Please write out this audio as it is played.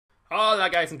Hola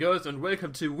guys and girls, and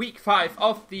welcome to week 5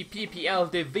 of the PPL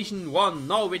Division 1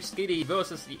 Norwich Skitty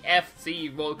versus the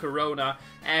FC Volcarona.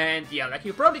 And yeah, like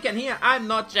you probably can hear, I'm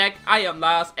not Jack, I am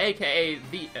Lars, aka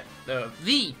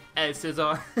the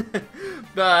ElScizor.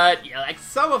 But yeah, like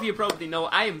some of you probably know,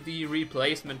 I am the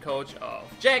replacement coach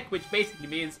of Jack, which basically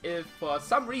means if for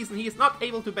some reason he is not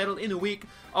able to battle in a week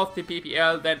of the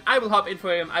PPL, then I will hop in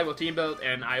for him, I will team build,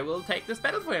 and I will take this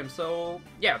battle for him. So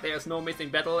yeah, there's no missing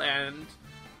battle, and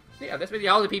yeah, that's really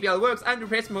how the PPL works. I'm the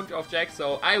replacement of Jack,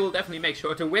 so I will definitely make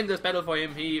sure to win this battle for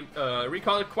him. He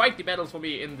recorded quite the battles for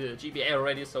me in the GBA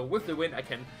already, so with the win I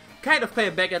can kind of play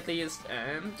him back at least,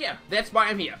 and yeah, that's why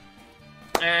I'm here.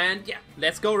 And yeah,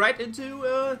 let's go right into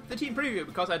the team preview,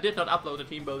 because I did not upload a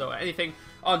team builder or anything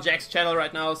on Jack's channel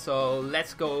right now, so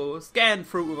let's go scan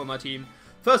through over my team.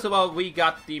 First of all, we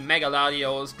got the Mega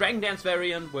Latios Dragon Dance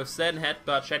variant with Zen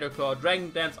Headbutt, Shadow Claw, Dragon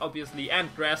Dance obviously,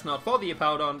 and Grass Knot for the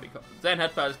Hippowdon, because Zen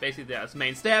Headbutt is basically their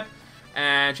main stab,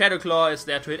 and Shadow Claw is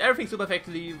there to hit everything super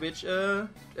effectively, which Zen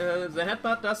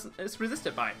Headbutt is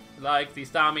resisted by, like the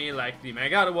Starmie, like the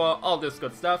Mega War, all this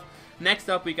good stuff. Next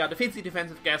up, we got the Fancy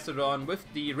Defensive Gastrodon with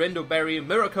the Rindo Berry,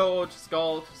 Mirror Coat,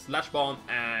 Scald, Sludge Bomb,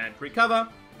 and Recover.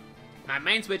 I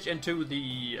main switch into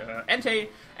the Entei,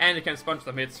 and it can sponge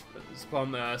some hits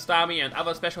from Starmie and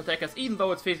other special attackers, even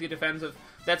though it's physically defensive.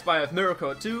 That's why I have Mirror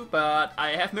Coat too, but I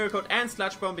have Mirror Coat and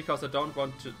Sludge Bomb because I don't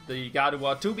want the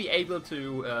Gardevoir to be able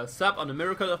to sub on a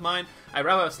Mirror Coat of mine. I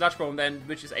rather have Sludge Bomb then,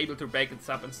 which is able to break its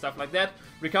sub and stuff like that.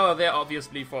 Recover there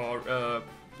obviously for,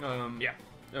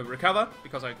 recover,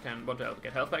 because I want to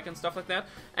get health back and stuff like that.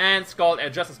 And Scald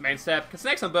just as main stab, can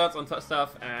snag some birds on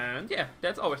stuff, and yeah,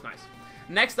 that's always nice.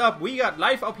 Next up, we got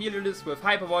Life Up Healers with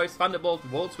Hyper Voice, Thunderbolt,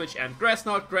 Volt Switch, and Grass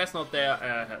Knot. Grass Knot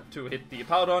there to hit the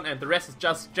Hippowdon, and the rest is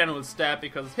just general stab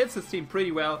because it hits his team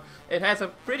pretty well. It has a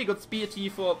pretty good speed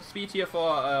here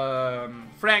for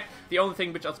Franc. The only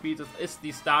thing which outspeeds is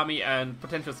the Starmie and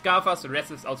potential Scarfers. The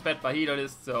rest is outsped by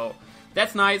Healerlist, so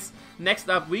that's nice. Next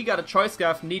up, we got a Choice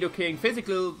Scarf Nidoking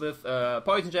Physical with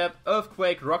Poison Jab,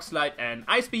 Earthquake, Rock Slide, and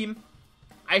Ice Beam.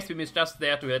 Ice Beam is just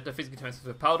there to hit the physical defense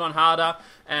with Hippowdon harder,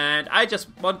 and I just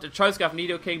want a Choice Scarf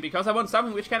Nidoking because I want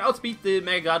something which can outspeed the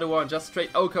Mega Gardevoir and just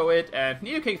straight OHKO it, and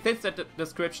Nidoking fits that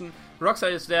description.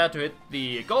 Rockslide is there to hit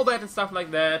the Golbat and stuff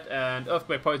like that, and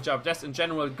Earthquake, Poison Jab, just in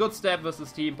general, good stab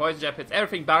versus team. Poison Jab hits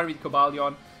everything bar with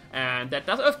Cobalion, and that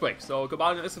does Earthquake, so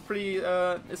Cobalion is a pretty,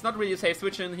 it's not really a safe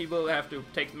switch in, he will have to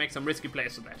make some risky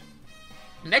plays for that.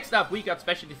 Next up, we got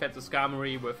Special Defensive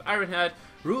Skarmory with Iron Head,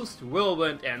 Roost,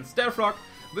 Whirlwind, and Stealth Rock.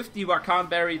 With the Volcarona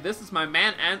Berry, this is my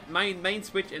main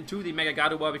switch into the Mega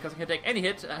Gardevoir because I can take any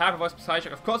hit. Hyper Voice,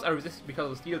 Psychic, of course I resist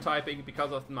because of Steel typing,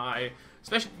 because of my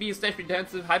being special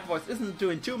defensive. Hyper Voice isn't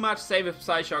doing too much, same with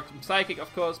Psyshock, Psychic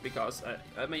of course, because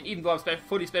I mean, even though I'm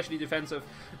fully specially defensive,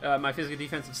 my physical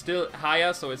defense is still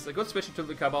higher, so it's a good switch into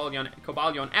the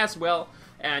Cobalion as well.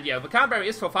 And yeah, the Volcarona Berry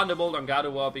is for Thunderbolt on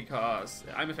Gardevoir because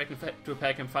I'm expecting to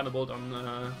pack him Thunderbolt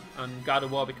on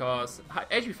Gardevoir because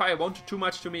HP Fire won't do too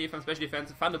much to me if I'm special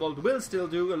defensive. Thunderbolt will still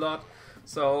do a lot.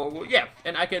 So yeah,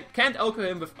 and I can't OHKO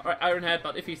him with Iron Head,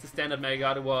 but if he's the standard Mega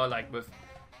Gardevoir, like with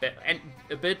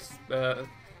a bit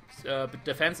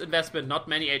defense investment, not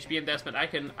many HP investment, I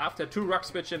can, after 2 rock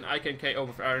switching, I can KO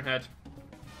with Iron Head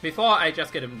before I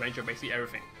just get him in range of basically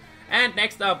everything. And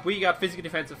next up, we got Physical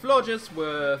Defensive Florges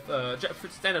with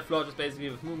standard Florges basically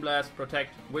with Moonblast,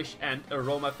 Protect, Wish, and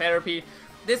Aromatherapy.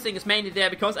 This thing is mainly there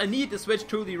because I need to switch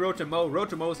to the Rotom-Mow.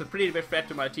 Rotom-Mow is a pretty big threat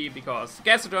to my team because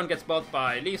Gastrodon gets bought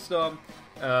by Leaf Storm,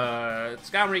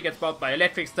 Skarmory gets bought by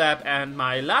Electric Stab, and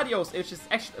my Latios, which is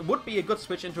actually would be a good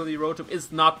switch into the Rotom,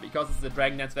 is not because it's the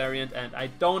Dragon Dance variant and I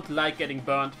don't like getting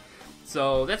burnt.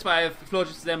 So that's why I have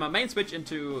Florges there, my main switch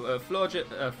into Florges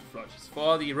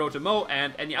for the Rotom-Mow,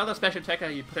 and any other special attacker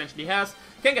he potentially has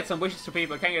can get some wishes to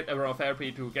people, can get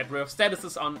Aromatherapy to get rid of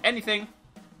statuses on anything.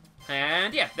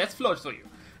 And yeah, that's Florges for you.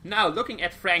 Now, looking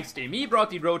at Franc's team, he brought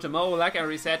the Rotom-Mow, like I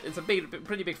already said, it's a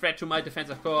pretty big threat to my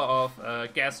defensive core of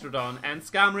Gastrodon and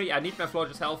Skarmory. I need my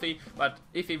Florges healthy, but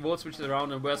if he Volt switches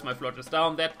around and wears my Florges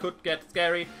down, that could get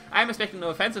scary. I'm expecting an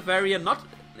offensive variant,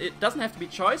 it doesn't have to be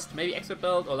choiced, maybe Expert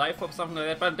Belt or Life Orb, something like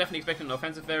that, but I'm definitely expecting an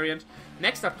offensive variant.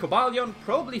 Next up, Cobalion,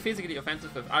 probably physically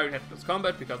offensive with Iron Head plus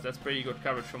Combat, because that's pretty good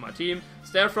coverage for my team.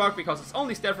 Stealth Rock, because it's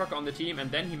only Stealth Rock on the team, and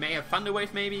then he may have Thunder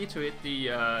Wave maybe to hit the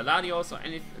Latios or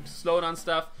any slowdown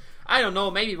stuff. I don't know,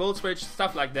 maybe Volt Switch,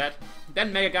 stuff like that.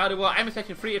 Then Mega Gardevoir, I'm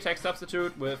expecting free attack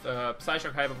substitute with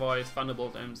Psyshock, Hyper Voice,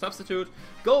 Thunderbolt, and substitute.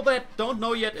 Golbat, don't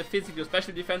know yet if physical or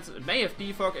special defense. It may have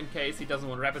Defog in case he doesn't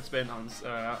want Rapid Spin on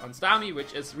Starmie,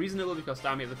 which is reasonable because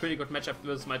Starmie has a pretty good matchup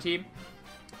with my team.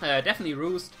 Definitely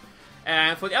Roost.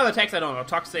 And for the other attacks, I don't know,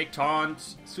 Toxic,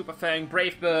 Taunt, Super Fang,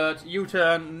 Brave Bird,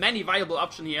 U-Turn, many viable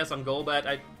options he has on Golbat.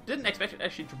 I didn't expect it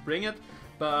actually to bring it,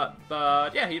 but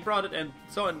yeah, he brought it, and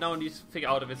so now needs to figure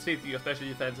out if it's 50 or special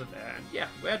defensive, and yeah,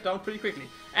 we're down pretty quickly.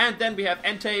 And then we have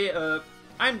Entei.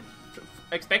 I'm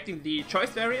expecting the choice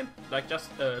variant, like just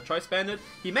choice bandit.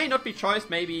 He may not be choice,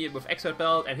 maybe with Expert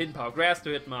Belt and Hidden Power Grass to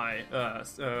hit my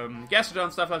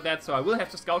Gastrodon, stuff like that, so I will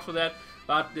have to scout for that.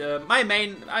 But my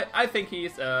main, I think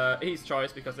he's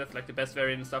choice, because that's like the best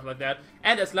variant and stuff like that.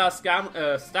 And as last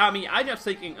Starmie, I'm just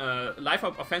thinking Life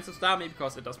Up offensive Starmie,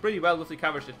 because it does pretty well with the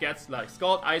coverage it gets, like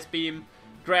Scald, Ice Beam,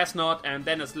 Grass Knot, and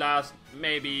then as last,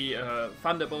 maybe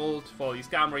Thunderbolt for the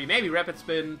Skarmory, maybe Rapid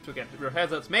Spin to get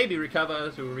hazards, maybe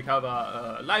Recover to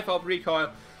recover Life Orb Recoil.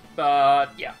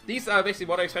 But yeah, these are basically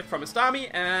what I expect from a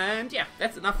Starmie, and yeah,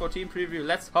 that's enough for team preview.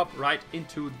 Let's hop right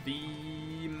into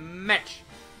the match.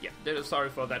 Yeah,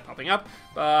 sorry for that popping up,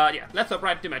 but yeah, let's hop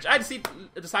right into the match. I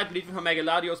decided to leave for Mega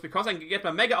Latios because I can get my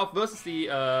Mega off versus the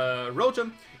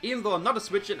Rotom. Even though I'm not a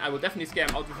switch-in, I will definitely scare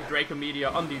him out with the Draco Meteor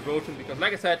on the Rotom, because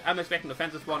like I said, I'm expecting an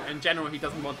offensive one, and in general, he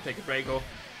doesn't want to take a Draco.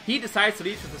 He decides to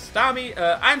lead with the Starmie.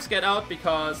 I'm scared out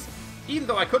because even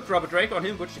though I could drop a Draco on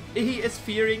him, which he is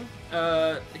fearing,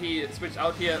 he switched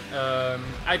out here.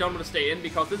 I don't want to stay in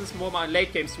because this is more my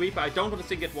late game sweeper. I don't want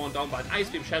to get worn down by an Ice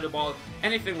Beam, Shadow Ball,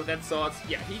 anything with that sort.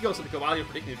 Yeah, he goes to the Cavalier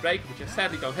predicting the Draco, which I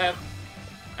sadly don't have.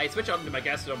 I switch out into my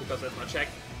Gastrodon because that's my check.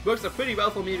 Works out pretty well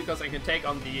for me because I can take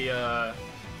on the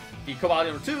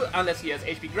Cavalier too, unless he has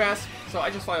HP Grass. So I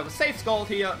just fire a safe Scald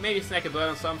here, maybe snack a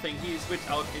burn or something. He switched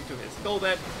out into his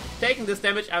Golbat. Taking this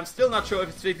damage, I'm still not sure if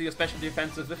it's strictly a special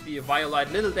defensive with the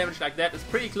Violite. Little damage like that is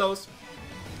pretty close.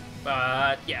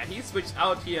 But yeah, he switched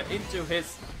out here into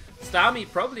his Starmie,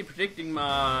 probably predicting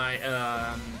my...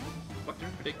 what did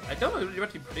he predict? I don't know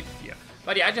what he predicted here.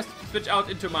 But yeah, I just switched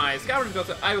out into my Skarmory because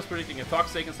I was predicting a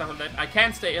Toxic and stuff like that. I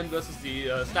can't stay in versus the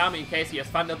Starmie in case he has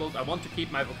Thunderbolt. I want to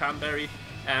keep my Volcarona Berry.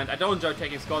 And I don't enjoy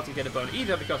taking Scalds and get a burn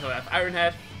either because I have Iron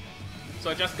Head. So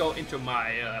I just go into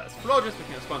my Florges,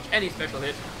 we can sponge any special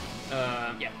hit.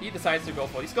 Yeah, he decides to go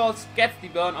for the Scalds, gets the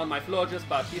burn on my Florges,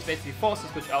 but he's basically forced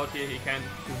to switch out here. He can't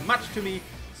do much to me.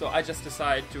 So I just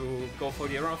decide to go for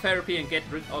the Aromatherapy and get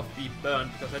rid of the burn,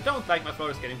 because I don't like my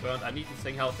Florges getting burned. I need this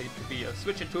thing healthy to be a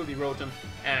switch into the Rotom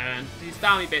and the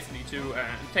Starmie basically too,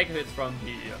 and take a hit from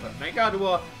the Mega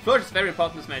Gardevoir. Florges is very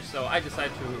important in this match, so I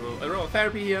decide to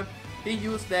Aromatherapy here. He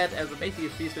used that as basically a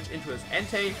free switch into his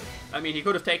Entei. I mean, he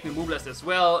could have taken the Moonblast as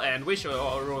well, and Wish or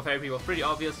Aromatherapy was pretty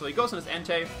obvious, so he goes on his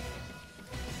Entei.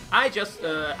 I just,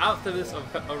 after this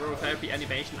Aromatherapy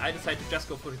animation, I decide to just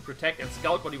go for the Protect and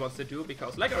scout what he wants to do,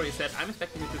 because like I already said, I'm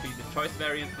expecting him to be the choice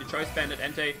variant, the choice bandit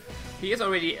Entei. He is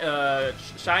already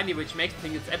shiny, which makes me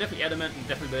think it's definitely adamant, and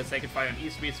definitely will Sacred Fire on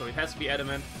E3, so it has to be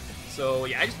adamant. So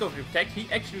yeah, I just go for the Protect. He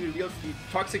actually reveals the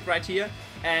Toxic right here.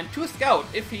 And to scout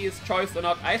if he is choiced or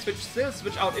not, I still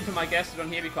switch out into my Gastrodon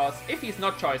here, because if he's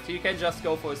not choiced, he can just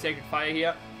go for a Sacred Fire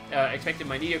here, expecting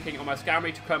my Nidoking or my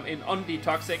Skarmory to come in on the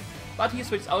Toxic. But he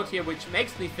switched out here, which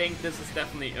makes me think this is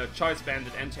definitely a choice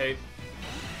bandit Entei.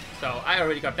 So I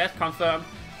already got that confirmed.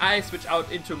 I switch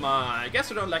out into my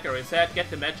Gastrodon, like I already said, get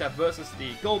the matchup versus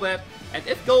the Golbat. And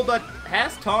if Golbat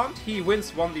has Taunt, he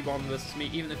wins 1v1 versus me.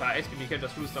 Even if I Ice Beam, he can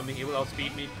just Roost on me, he will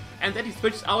outspeed me. And then he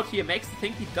switches out here, makes me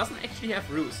think he doesn't actually have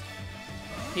Roost.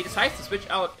 He decides to switch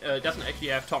out, doesn't actually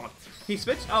have Taunt. He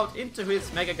switched out into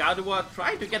his Mega Gardevoir,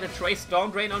 trying to get a Trace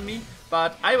Storm Drain on me,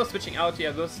 but I was switching out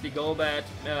here versus the Golbat,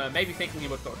 maybe thinking he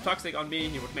would go Toxic on me,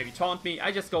 he would maybe taunt me.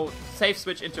 I just go safe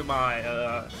switch into my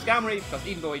Skarmory, because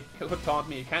even though he could taunt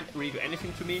me, he can't really do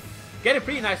anything to me. Get a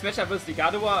pretty nice matchup versus the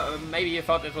Gardevoir, maybe you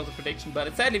thought that was a prediction, but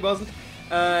it sadly wasn't.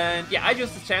 And yeah, I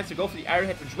used the chance to go for the Iron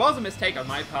Head, which was a mistake on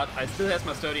my part. I still has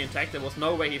my Sturdy intact, there was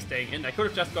no way he's staying in. I could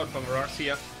have just gone for rocks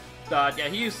here. But yeah,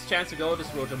 he used the chance to go this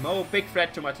Rotom, big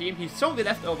threat to my team. He's shown the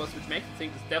leftovers, which makes me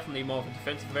think it's definitely more of a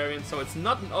defensive variant. So it's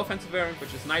not an offensive variant,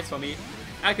 which is nice for me.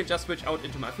 I can just switch out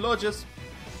into my Florges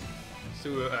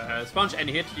to sponge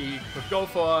any hit he could go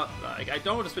for. Like, I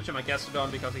don't want to switch on my Gastrodon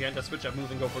because I can just switch up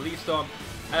move and go for Leaf Storm,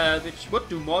 which would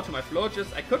do more to my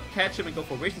Florges. I could catch him and go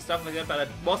for Wish and stuff like that, but I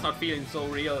was not feeling so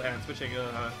real and switching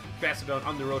Gastrodon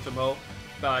on the Rotom.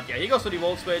 But yeah, he goes for the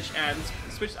Volt Switch and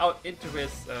switches out into his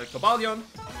Cobalion.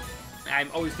 I'm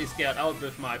obviously scared out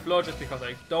with my Florges because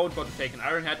I don't want to take an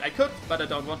Iron Head. I could, but I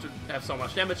don't want to have so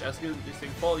much damage. I still this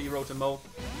thing for the Rotom.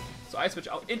 So I switch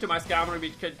out into my Skarmory,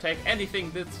 which can take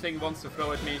anything this thing wants to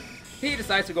throw at me. He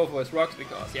decides to go for his Rocks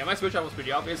because, yeah, my switch out was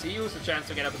pretty obvious. He used the chance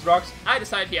to get up his Rocks. I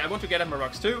decide here I want to get up my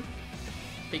Rocks too,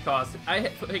 because I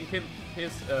think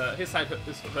his side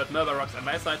is hurt Murder Rocks on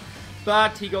my side.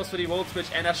 But he goes for the Volt Switch,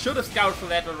 and I should have scouted for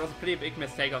that, but it was a pretty big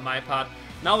mistake on my part.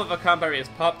 Now the Volcarona barrier is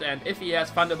popped, and if he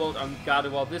has Thunderbolt on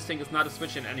Gardevoir, this thing is not a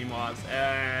switch in anymore.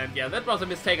 And yeah, that was a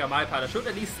mistake on my part. I should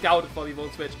at least scout it for the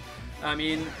Volt Switch. I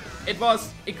mean, it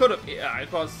was a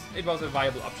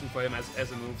viable option for him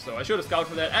as a move, so I should have scouted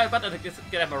for that. But I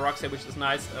get have a Rock Slide, which is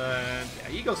nice. Yeah,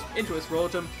 he goes into his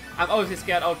Rotom. I'm obviously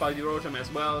scared out by the Rotom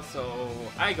as well, so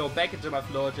I go back into my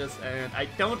Florges, and I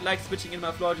don't like switching in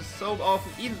my Florges so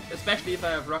often, especially if I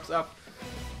have Rocks up.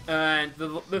 And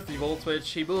with the Volt Switch,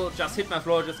 he will just hit my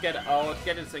Florges, get out,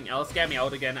 get anything else, scare me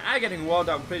out again. I'm getting worn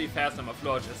down pretty fast on my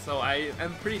Florges, so I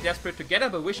am pretty desperate to get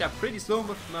up a Wish Up pretty soon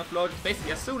with my Florges,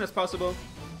 basically as soon as possible.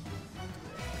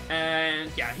 And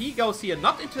yeah, he goes here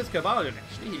not into his Cavalion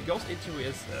actually, he goes into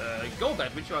his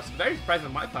Golbat, which was very surprising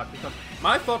on my part, because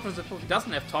my thought was that he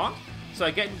doesn't have Taunt, so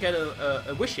I get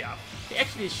a Wish Up. He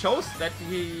actually shows that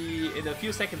he, in a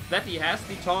few seconds, that he has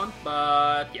the Taunt,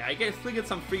 but yeah, I still get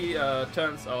some free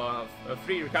turns of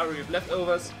free recovery with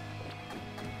leftovers.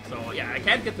 So yeah, I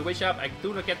can't get the Wish Up, I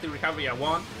do not get the recovery I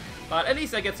want, but at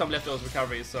least I get some leftovers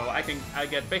recovery, so I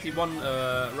get basically one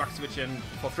Rock Switch in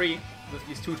for free with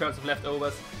these 2 turns of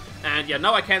leftovers. And yeah,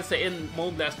 now I can't stay in,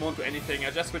 Moonblast, won't do anything,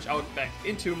 I just switch out back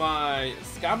into my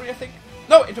Skarmory, I think.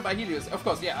 No, into my Helios, of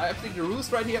course, yeah, I picked the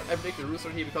Roost right here. I picked the Roost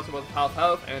right here because it was half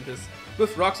health, and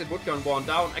with Rocks it would go worn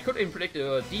down. I could even predict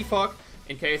a Defog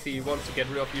in case he wants to get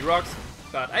rid of the Rocks.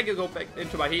 But I can go back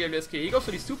into my Helios here. He goes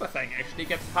to the Super Fang actually,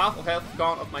 gets half of health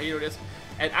gone off my Helios.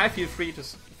 And I feel free to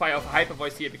fire off a Hyper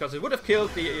Voice here because it would have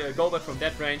killed the Golbat from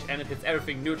that range, and it hits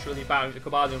everything neutrally barring the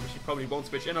Cobalion, which he probably won't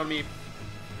switch in on me.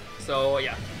 So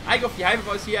yeah, I go for the Hyper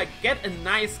Voice here, get a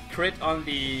nice crit on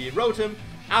the Rotom.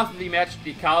 After the match,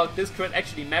 the Calc, this crit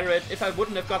actually mattered. If I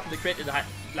wouldn't have gotten the crit, it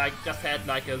just had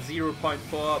like a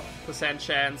 0.4%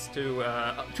 chance to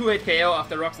 2-hit KO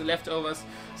after Rocks and leftovers.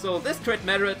 So this crit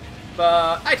mattered,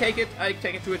 but I take it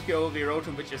 2-hit KO the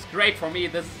Rotom, which is great for me.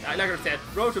 This, like I said,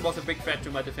 Rotom was a big threat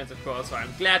to my defensive core, so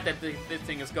I'm glad that this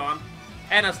thing is gone.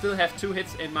 And I still have 2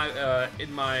 hits in my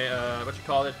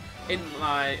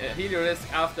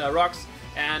Heliolisk after Rocks.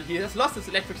 And he has lost his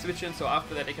Electric Switch in, so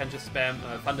after that I can just spam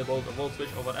Thunderbolt or Volt Switch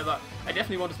or whatever. I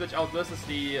definitely want to switch out versus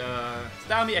the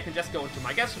Starmie. I can just go into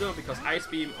my Gastrodon because Ice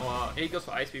Beam, or he goes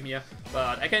for Ice Beam here.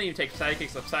 But I can even take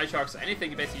Psychics or Psysharks, so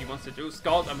anything he basically wants to do.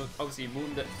 Scald, I'm obviously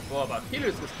wounded for, but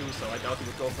Helios is too, so I doubt he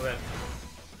would go for that.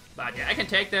 But yeah, I can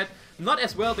take that. Not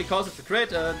as well because it's a crit.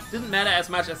 Didn't matter as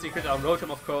much as the crit on Rotom,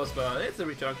 of course, but it's a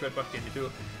return crit, what can you do?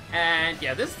 And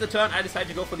yeah, this is the turn I decided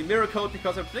to go for the Mirror Coat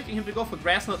because I'm predicting him to go for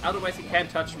Grass Knot, otherwise he can't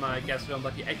touch my Gastrodon,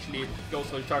 but he actually goes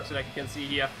for the Toxic, like you can see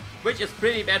here, which is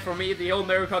pretty bad for me. The whole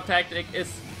Mirror Coat tactic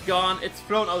is gone, it's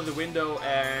thrown out of the window,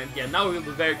 and yeah, now we'll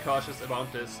be very cautious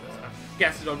about this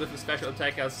Gastrodon with the special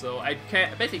attacker, so I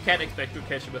basically can't expect to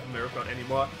catch him with a Mirror Coat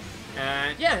anymore.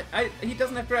 And yeah, he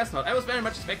doesn't have Grass Knot. I was very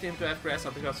much expecting him to have Grass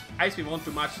Knot because Ice Beam won't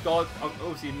do much, Scald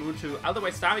obviously Moon 2,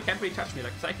 otherwise Starmie can't really touch me,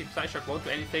 like Psychic Psyshock won't do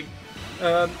anything.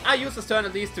 I use this turn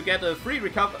at least to get a free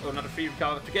recover, or not a free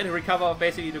recover, to get a recover,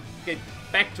 basically to get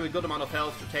back to a good amount of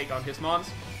health to take on his mons.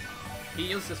 He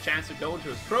uses his chance to go into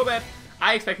his Crobat.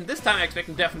 I expect him, this time I expect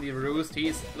him definitely Roost.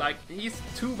 He's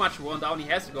too much worn down, he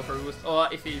has to go for Roost,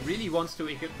 or if he really wants to,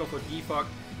 he could go for Defog,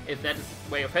 if that is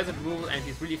his way of hazard removal and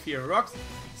he's really fearing Rocks.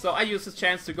 So I use this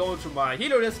chance to go into my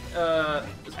Heliolisk.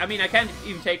 I mean, I can't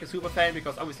even take a Super Fan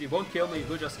because obviously it won't kill me, it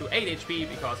will just do 8 HP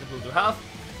because it will do health.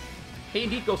 He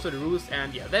indeed goes to the Roost,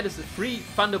 and yeah, that is a free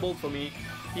Thunderbolt for me.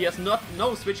 He has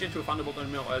no switch into a Thunderbolt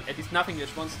anymore, or at least nothing which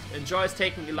enjoys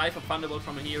taking the life of Thunderbolt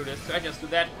from a Heliolisk, so I just do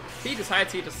that. He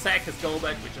decides here to sack his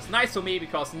Golbat, which is nice for me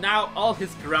because now all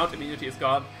his ground immunity is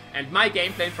gone, and my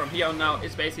game plan from here on now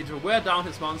is basically to wear down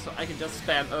his mons so I can just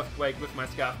spam Earthquake with my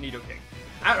Scarf Nidoking.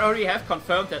 I already have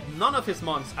confirmed that none of his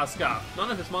mons are Scarfed. None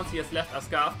of his mons he has left are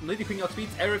Scarfed. Nidoking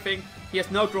outspeeds everything. He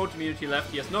has no ground immunity left.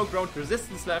 He has no ground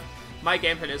resistance left. My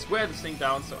game plan is wear this thing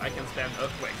down so I can spam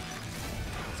Earthquake.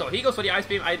 So he goes for the Ice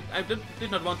Beam. I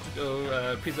did not want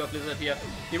to preserve Lizard here.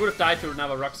 He would have died to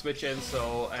another Rock Switch in.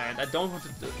 So, and I don't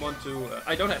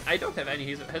I don't have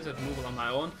any hazard removal on my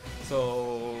own.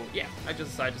 So yeah, I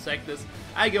just decided to sack this.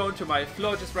 I go into my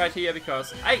Florges right here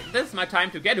because this is my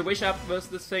time to get a Wish Up versus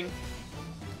this thing,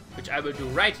 which I will do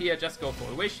right here. Just go for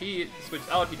a Wish. He switches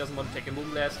out. He doesn't want to take a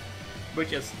Moonblast,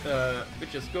 which is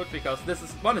good because this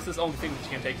is his only thing which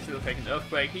he can take. Still taking an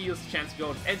Earthquake. He uses a chance to go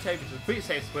into Entei, which is a pretty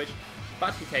safe switch,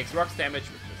 but he takes Rocks damage,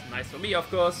 which is nice for me, of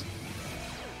course.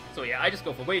 So yeah, I just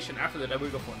go for Wish, and after that I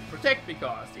will go for Protect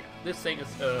because yeah, this thing is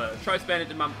Choice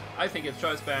Banded. I think it's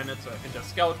Choice Banded, so I can just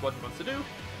scout what he wants to do.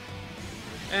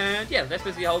 And yeah, that's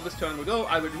basically how this turn will go.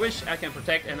 I will Wish, I can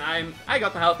Protect, and I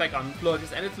got my health back on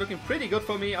Florges, and it's looking pretty good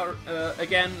for me.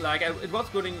 Again, like it was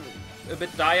good a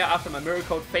bit dire after my Mirror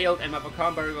Coat failed and my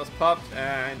Volcarona barrier was popped,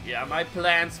 and yeah, my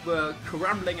plans were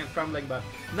crumbling and crumbling, but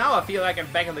now I feel like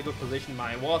I'm back in a good position.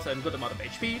 My walls are in a good amount of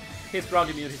HP, his ground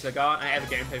immunities are gone, I have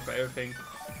a gameplay for everything.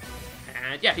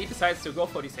 And yeah, he decides to go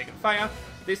for the second fire.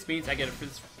 This means I get a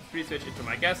free switch into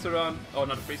my Gastrodon, or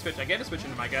not a free switch, I get a switch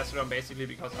into my Gastrodon basically,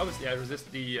 because obviously I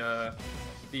resist the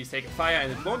second fire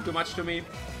and it won't do much to me.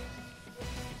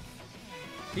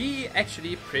 He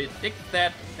actually predicts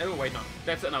that. Oh wait, no,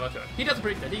 that's another turn. He doesn't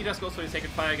predict that. He just goes for the second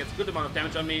fire, gets a good amount of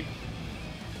damage on me.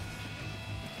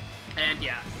 And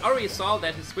yeah, I already saw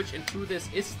that his switch into this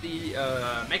is the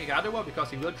Mega Gardevoir,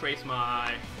 because he will trace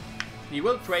my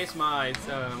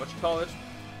what you call it?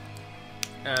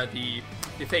 The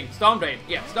thing, Storm Drain.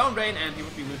 Yeah, Storm Drain, and he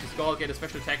would be able to Scald, get a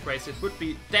special attack race. It would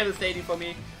be devastating for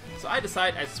me. So I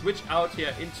decide I switch out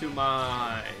here into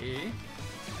my...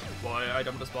 Boy, I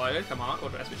don't want to spoil it. Come on,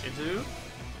 what do I switch into?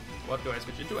 What do I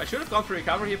switch into? I should have gone for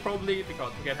recovery here probably,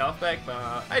 because to get health back,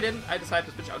 but I didn't. I decided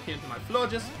to switch out here into my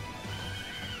Florges.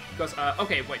 Because,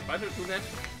 okay, wait, why did I do that?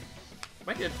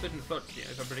 Why did I switch into Florges here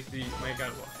if I predict the Mega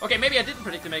Gardevoir? Okay, maybe I didn't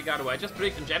predict the Mega Gardevoir. I just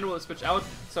predict in general switch out.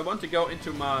 So I want to go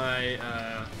into my,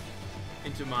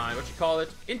 what you call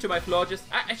it? Into my Florges.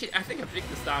 Actually, I think I predict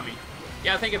the Starmie.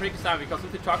 Yeah, I think I predict the Starmie, because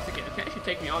with the Toxic, it can actually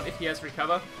take me on if he has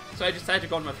recover. So I decided to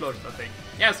go on my Florges, I think.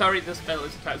 Yeah, sorry, this battle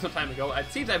is some time ago. It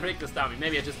seems I predict the Starmie.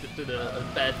 Maybe I just did a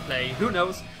bad play. Who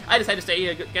knows? I decided to stay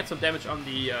here, get some damage on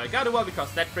the Gardevoir,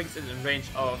 because that brings it in range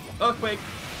of Earthquake.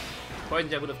 Poison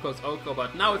Jab would of course Oko,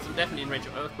 but now it's definitely in range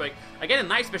of Earthquake. I get a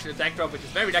nice special attack drop, which is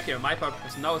very lucky on my part,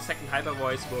 because now a second Hyper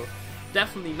Voice will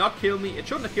definitely not kill me. It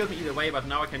shouldn't have killed me either way, but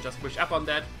now I can just push up on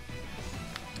that.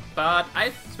 But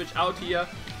I switch out here,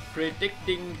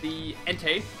 predicting the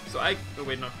Entei. So I... Oh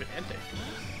wait, not Entei.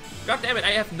 God damn it,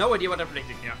 I have no idea what I'm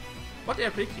predicting here. What did I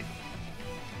predict here?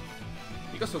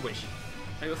 He goes for Wish.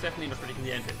 I was definitely not predicting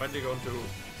the Entei. Why did I go into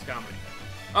Skarmory?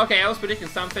 Okay, I was predicting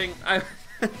something.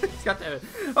 God damn it.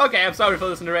 Okay, I'm sorry for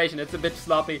this narration, it's a bit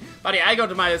sloppy. But yeah, I go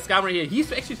to my Skarmory here.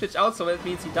 He's actually switched out, so that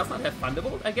means he does not have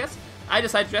Thunderbolt, I guess. I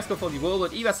decide to just go for the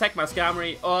Whirlwind, either sack my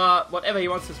Skarmory or whatever he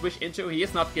wants to switch into. He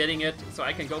is not getting it, so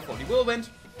I can go for the Whirlwind.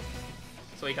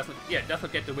 So he doesn't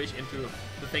get the wish into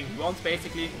the thing he wants,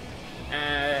 basically.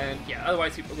 And yeah,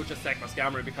 otherwise he would just sack my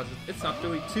Skarmory, because it's not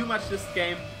doing too much this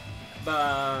game.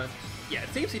 But yeah, it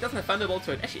seems he doesn't have Thunderbolt,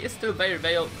 so it actually is still very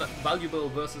valuable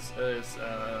versus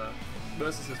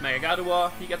his Mega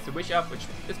Gardevoir. He gets the Wish up, which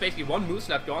is basically one move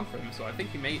slot gone for him, so I think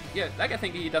he may... Yeah, like I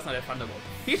think he does not have Thunderbolt.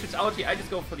 He switches out here, I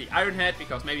just go for the Iron Head,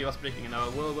 because maybe he was predicting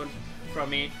another Whirlwind from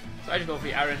me. So I just go for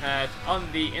the Iron Head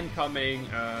on the incoming,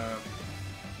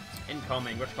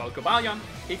 what you call Cobalion.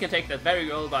 He can take that very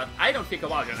well, but I don't fear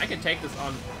Cobalion. I can take this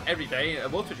on every day.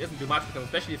 Volt Switch isn't too much, because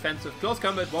especially defensive. Close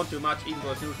combat won't do much, even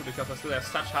though it's neutral, because I still have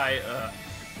such high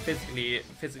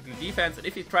physical defense, and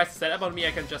if he tries to set up on me,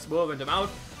 I can just Whirlwind him out.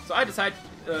 So I decide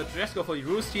to just go for the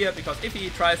Roost here, because if he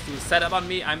tries to set up on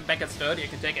me, I'm back at 30, I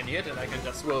can take any hit and I can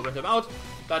just Whirlwind him out.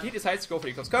 But he decides to go for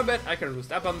the close combat, I can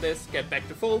Roost up on this, get back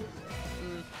to full.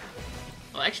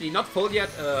 Well, actually not full yet,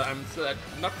 I'm still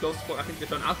not close to full. I think the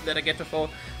turn after that I get to full,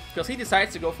 because he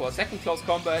decides to go for a second close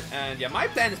combat. And yeah, my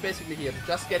plan is basically here to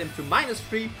just get him to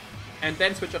 -3 and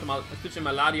then switch in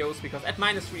my Latios, because at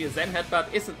 -3 a Zen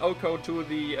Headbutt is an Oko to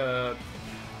the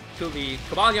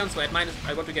Cobalion, so at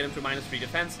I want to get him to -3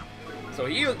 defense. So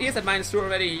he is at -2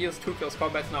 already, he used 2 close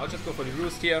combats. Now I'll just go for the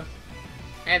Roost here,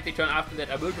 and the turn after that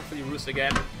I will go for the Roost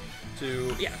again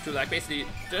to like basically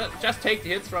just take the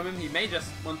hits from him. He may just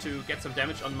want to get some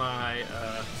damage on my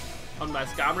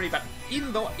Skarmory, but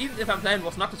even if my plan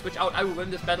was not to switch out, I will win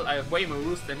this battle. I have way more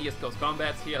Roost than he has close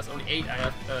combats. He has only 8, I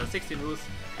have 16 Roost.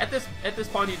 At this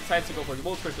point he decides to go for the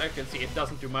Volt Switch. Like you can see, it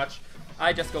doesn't do much.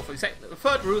 I just go for the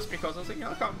third Roost, because I was thinking,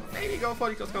 oh come, maybe go for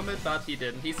the close combat, but he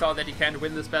didn't. He saw that he can't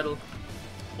win this battle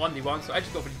 1v1, so I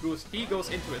just go for the Roost. He goes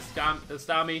into his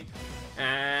Starmie,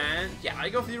 and yeah, I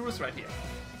go for the Roost right here.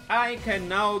 I can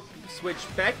now switch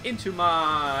back into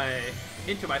my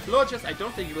Florges. I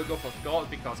don't think he will go for Scald,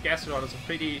 because Gastrodon is a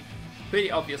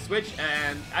pretty obvious switch,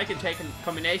 and I can take a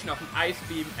combination of an Ice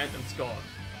Beam and a Scald.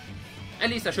 At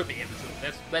least I should be able to.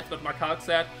 That's what my card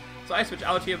said. So I switch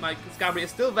out here. My Skarmory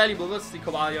is still valuable versus the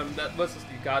Cobalion, versus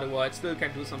the Gardevoir. It still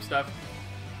can do some stuff.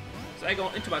 So I go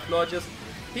into my Florges.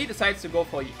 He decides to go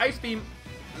for the Ice Beam.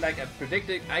 Like I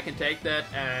predicted, I can take that.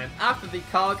 And after the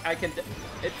Calc, I can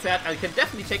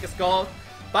definitely take a Scald.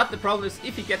 But the problem is,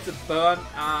 if he gets a burn,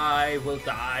 I will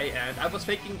die. And I was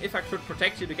thinking if I could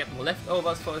protect you to get more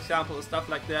leftovers, for example, or stuff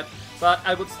like that. But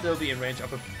I would still be in range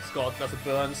of a Scald plus a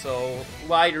burn, so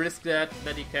why risk that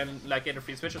he can like get a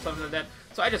free switch or something like that.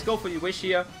 So I just go for the Wish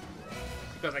here.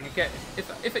 because I can get,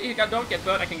 if he don't get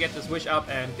burned, I can get this wish up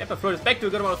and get my Florges back to a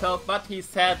good amount of health, but he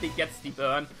sadly gets the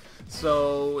burn.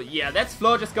 So yeah, that's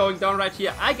Florges going down right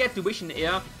here. I get the wish in the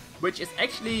air, which is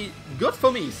actually good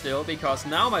for me still, because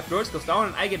now my Florges goes down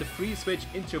and I get a free switch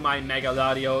into my Mega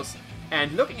Latios.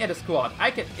 And looking at the squad,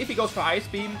 I can, if he goes for Ice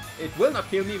Beam, it will not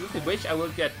kill me. With the wish, I will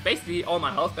get basically all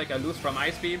my health back I lose from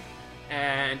Ice Beam.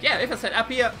 And yeah, if I set up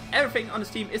here, everything on his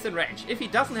team is in range. If he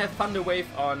doesn't have Thunder Wave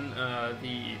on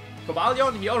the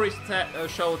Cobalion, he already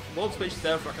showed Volt Switch,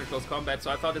 Stealth Rock, and Close Combat,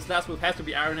 so I thought his last move has to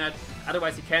be Iron Head,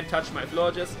 otherwise he can't touch my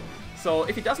Florges. So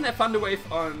if he doesn't have Thunder Wave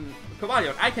on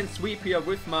Cobalion, I can sweep here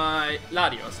with my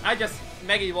Latios. I just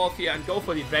Mega Evolve here and go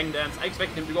for the Dragon Dance. I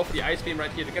expect him to go for the Ice Beam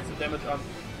right here to get some damage on,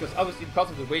 because obviously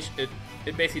because of the wish, it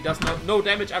basically does no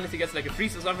damage unless he gets like a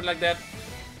freeze or something like that.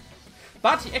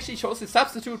 But he actually chose his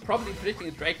substitute, probably predicting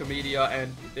a Draco Meteor,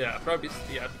 and yeah, probably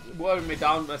wearing me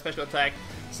down by special attack.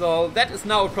 So that is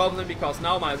now a problem, because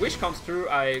now my wish comes through,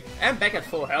 I am back at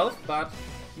full health, but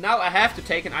now I have to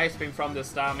take an Ice Beam from the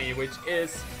Starmie, which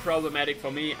is problematic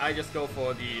for me. I just go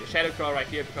for the Shadow Claw right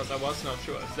here, because I was not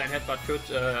sure if Zen Headbutt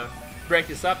could break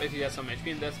this up if he has some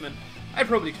HP investment. I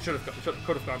probably could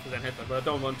have gone for Zen Headbutt, but I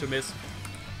don't want to miss.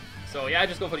 So yeah, I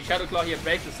just go for the Shadow Claw here,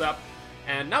 break this up.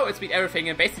 And now it's beat everything,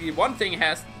 and basically one thing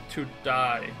has to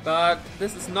die. But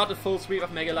this is not a full sweep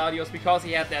of Mega Latios because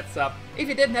he had that sub. If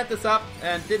he didn't have the sub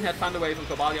and didn't have Thunder Wave on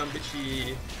Cobalion,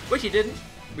 which he didn't,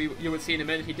 you will see in a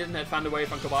minute, he didn't have Thunder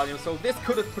Wave on Cobalion, so this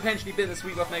could have potentially been a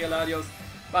sweep of Mega Latios.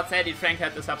 But sadly, Franc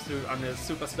had the substitute on his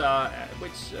Superstar,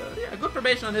 which, yeah, good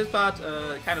probation on his part,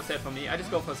 kind of sad for me. I just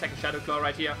go for a second Shadow Claw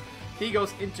right here. He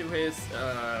goes into his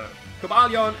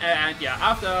Cobalion, and yeah,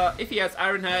 after, if he has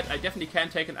Iron Head, I definitely can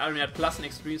take an Iron Head plus an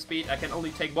Extreme Speed. I can only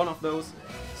take one of those,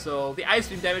 so the Ice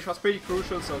Beam damage was pretty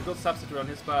crucial, so good substitute on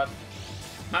his part.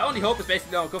 My only hope is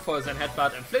basically now go for a Zen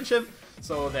Headbutt and flinch him,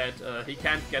 so that he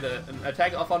can't get an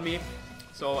attack off on me.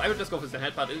 So I will just go for Zen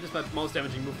Headbutt. It is my most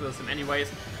damaging move with him anyways.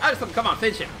 I just come on,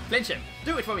 flinch him,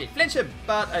 do it for me, flinch him!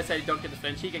 But I said he don't get the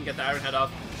flinch, he can get the Iron Head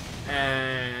off.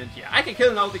 And yeah, I can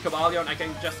kill now the Cobalion. I can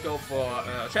just go for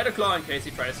Shadow Claw in case he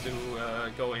tries to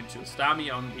go into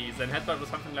Starmie on the Zen Headbutt or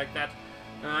something like that.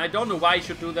 I don't know why he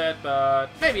should do that, but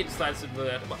maybe he decides to do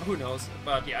that, who knows.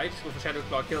 But yeah, I just go for Shadow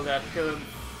Claw, kill him.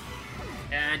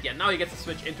 And yeah, now he gets to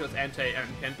switch into his Entei and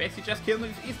can basically just kill me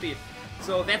with E-Speed.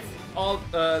 So that's all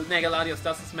Mega Latios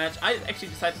does this match. I actually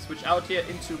decided to switch out here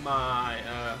into my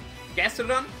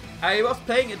Gastrodon. I was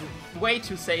playing it way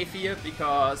too safe here,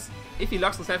 because if he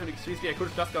locks himself into Extreme Speed, I could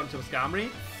have just gone to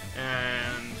Skarmory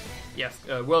and yes,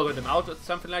 whirlwind him out or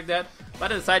something like that.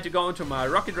 But I decided to go into my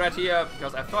Rocket right here,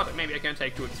 because I thought maybe I can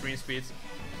take 2 Extreme Speeds.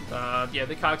 But yeah,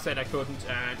 the calc said I couldn't,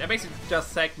 and I basically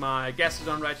just sacked my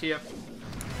Gastrodon right here,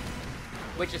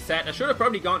 which is sad. I should have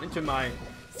probably gone into my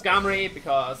Skarmory,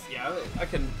 because yeah, I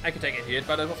can take a hit,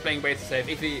 but I was playing way too safe.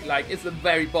 If he is a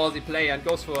very ballsy player and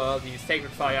goes for the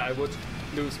Sacred Fire, I would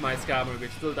lose my Skarmory,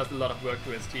 which still does a lot of work to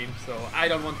his team. So I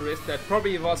don't want to risk that.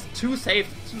 Probably was too safe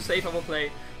of a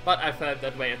play, but I felt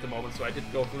that way at the moment, so I did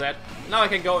go for that. Now I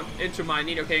can go into my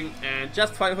Nidoking and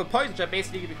just fire for Poison Jab,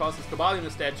 basically because his Cobalion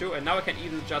is dead too, and now I can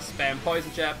even just spam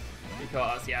Poison Jab.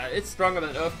 Because, yeah, it's stronger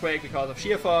than Earthquake because of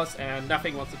Sheer Force, and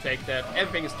nothing wants to take that.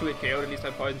 Everything is 2-hit KO'd, at least by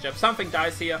Poison Jab. Something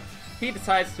dies here. He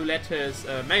decides to let his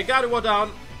Mega Gardevoir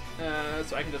down,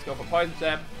 so I can just go for Poison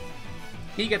Jab.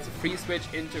 He gets a free switch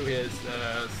into his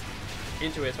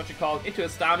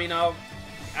Starmie now.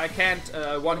 I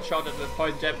can't one-shot it with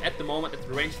Poison Jab at the moment, at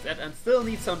the range it's at, and still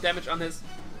need some damage on his.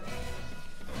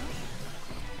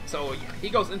 So yeah, he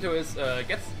goes into his,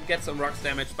 gets some rocks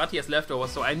damage, but he has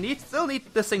leftovers, so I still need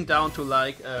this thing down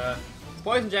to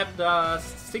Poison Jab does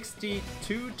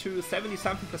 62 to 70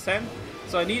 something %,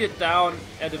 so I need it down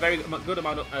at a very good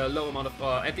amount of, low amount of,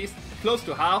 at least close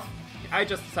to half. I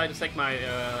just decided to sack my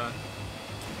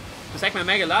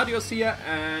Mega Latios here,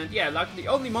 and yeah, the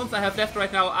only mons I have left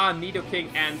right now are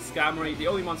Nidoking and Skarmory. The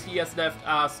only ones he has left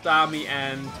are Starmie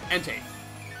and Entei.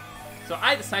 So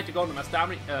I decide to go into my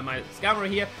Skarmory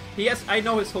here. I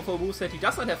know his full moveset. He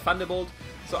does not have Thunderbolt,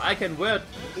 so I can wear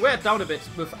it down a bit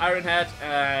with Iron Head,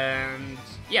 and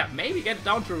yeah, maybe get it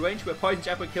down to a range where Poison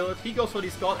Jab will kill it. He goes for the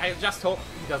Scald. I just hope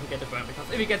he doesn't get a burn, because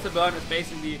if he gets a burn, it's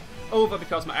basically over,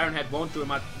 because my Iron Head won't do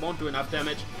enough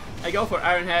damage. I go for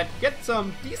Iron Head, get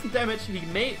some decent damage.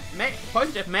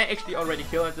 Poison Jab may actually already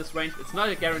kill at this range. It's not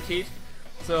a guaranteed.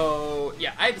 So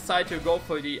yeah, I decide to go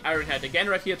for the Iron Head again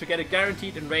right here to get it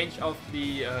guaranteed in range of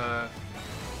the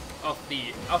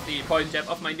Poison Jab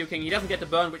of my Nidoking. He doesn't get the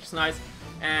burn, which is nice.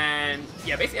 And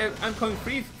yeah, basically I'm going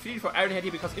free for Iron Head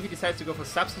here, because if he decides to go for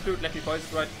substitute, let me pause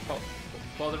it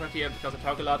right here because I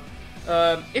talk a lot.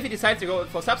 If he decides to go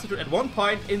for substitute at one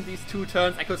point in these 2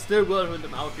 turns, I could still whirlwind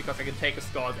him out because I can take a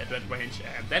scald at that range,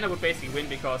 and then I would basically win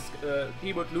because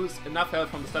he would lose enough health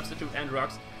from the substitute and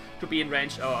rocks to be in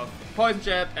range of poison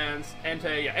jab, and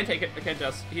Entei can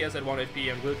just, he has at 1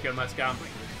 HP and will kill my Skarmory.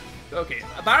 Okay,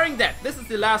 barring that, this is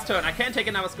the last turn. I can't take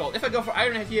another scald. If I go for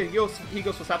Iron Head here, he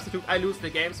goes for substitute, I lose the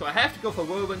game, so I have to go for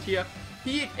whirlwind here.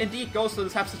 He indeed goes for the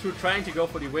substitute, trying to go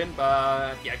for the win,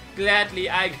 but yeah, gladly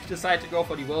I decide to go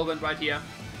for the whirlwind right here.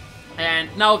 And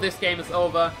now this game is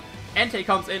over. Entei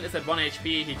comes in, is at 1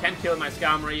 HP, he can kill my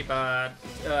Skarmory, but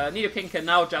Nidoking can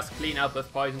now just clean up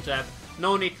with Poison Jab.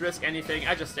 No need to risk anything,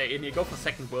 I just stay in here, go for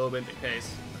second whirlwind in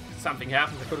case something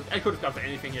happens. I could have gone for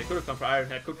anything here, could have gone for Iron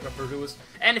Head, could have gone for Roost.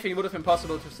 Anything would have been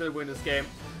possible to still win this game,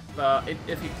 but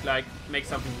if he like makes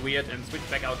something weird and switch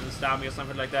back out in Starmie or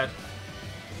something like that.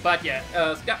 But yeah,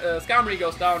 Skarmory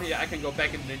goes down here, I can go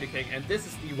back into Nidoking, and this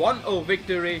is the 1-0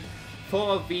 victory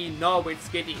for the Norwich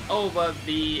Skitty over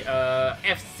the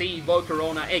FC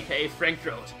Volcarona, aka Franc.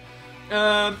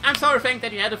 I'm sorry, Frank,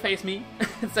 that you had to face me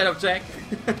instead of Jack.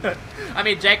 I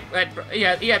mean, Jack, he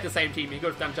had the same team, he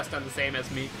could have just done the same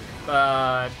as me.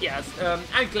 But yes,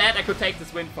 I'm glad I could take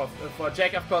this win for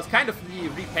Jack, of course, kind of the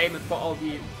repayment for all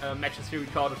the matches he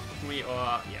recorded for me,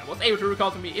 or yeah, was able to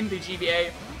record for me in the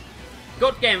GBA.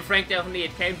 Good game, Frank, definitely.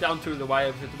 It came down to the wire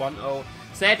with 1-0.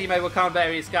 Sadly, my Volcarona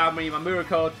Berry, Skarmory, my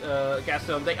Miracle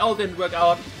Gaston, they all didn't work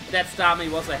out. That Starmie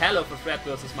was a hell of a threat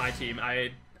versus my team.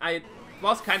 I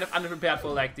was kind of unprepared for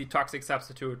like the toxic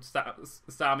substitute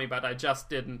Starmie, but I just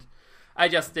didn't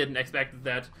expect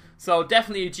that. So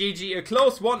definitely GG, a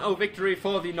close 1-0 victory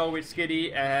for the Norwich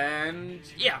Skitty, and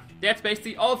yeah, that's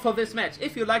basically all for this match.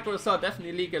 If you liked what you saw,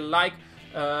 definitely leave a like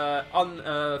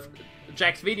on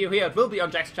Jack's video here. It will be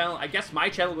on Jack's channel. I guess my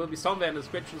channel will be somewhere in the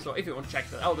description, so if you want to check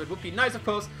that out, it would be nice, of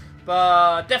course.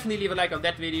 But definitely leave a like on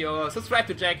that video. Subscribe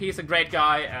to Jack, he's a great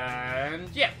guy, and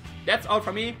yeah, that's all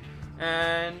from me.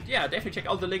 And yeah, definitely check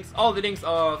all the links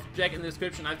of Jack in the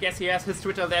description. I guess he has his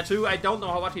Twitter there too. I don't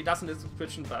know what he does in the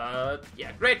description, but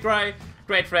yeah, great guy,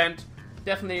 great friend.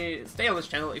 Definitely stay on this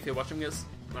channel if you're watching this.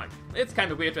 Like, it's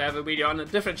kind of weird to have a video on a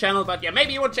different channel, but yeah,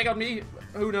 maybe you want to check out me.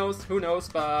 Who knows?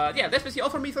 But yeah, that's basically all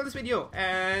from me for this video.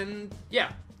 And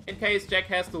yeah, in case Jack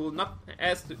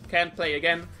can't play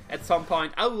again at some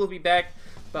point, I will be back.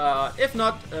 But if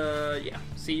not, yeah,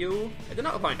 see you at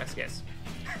another point, I guess.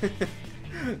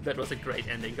 That was a great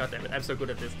ending, goddammit, I'm so good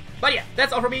at this. But yeah,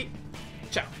 that's all from me.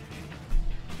 Ciao.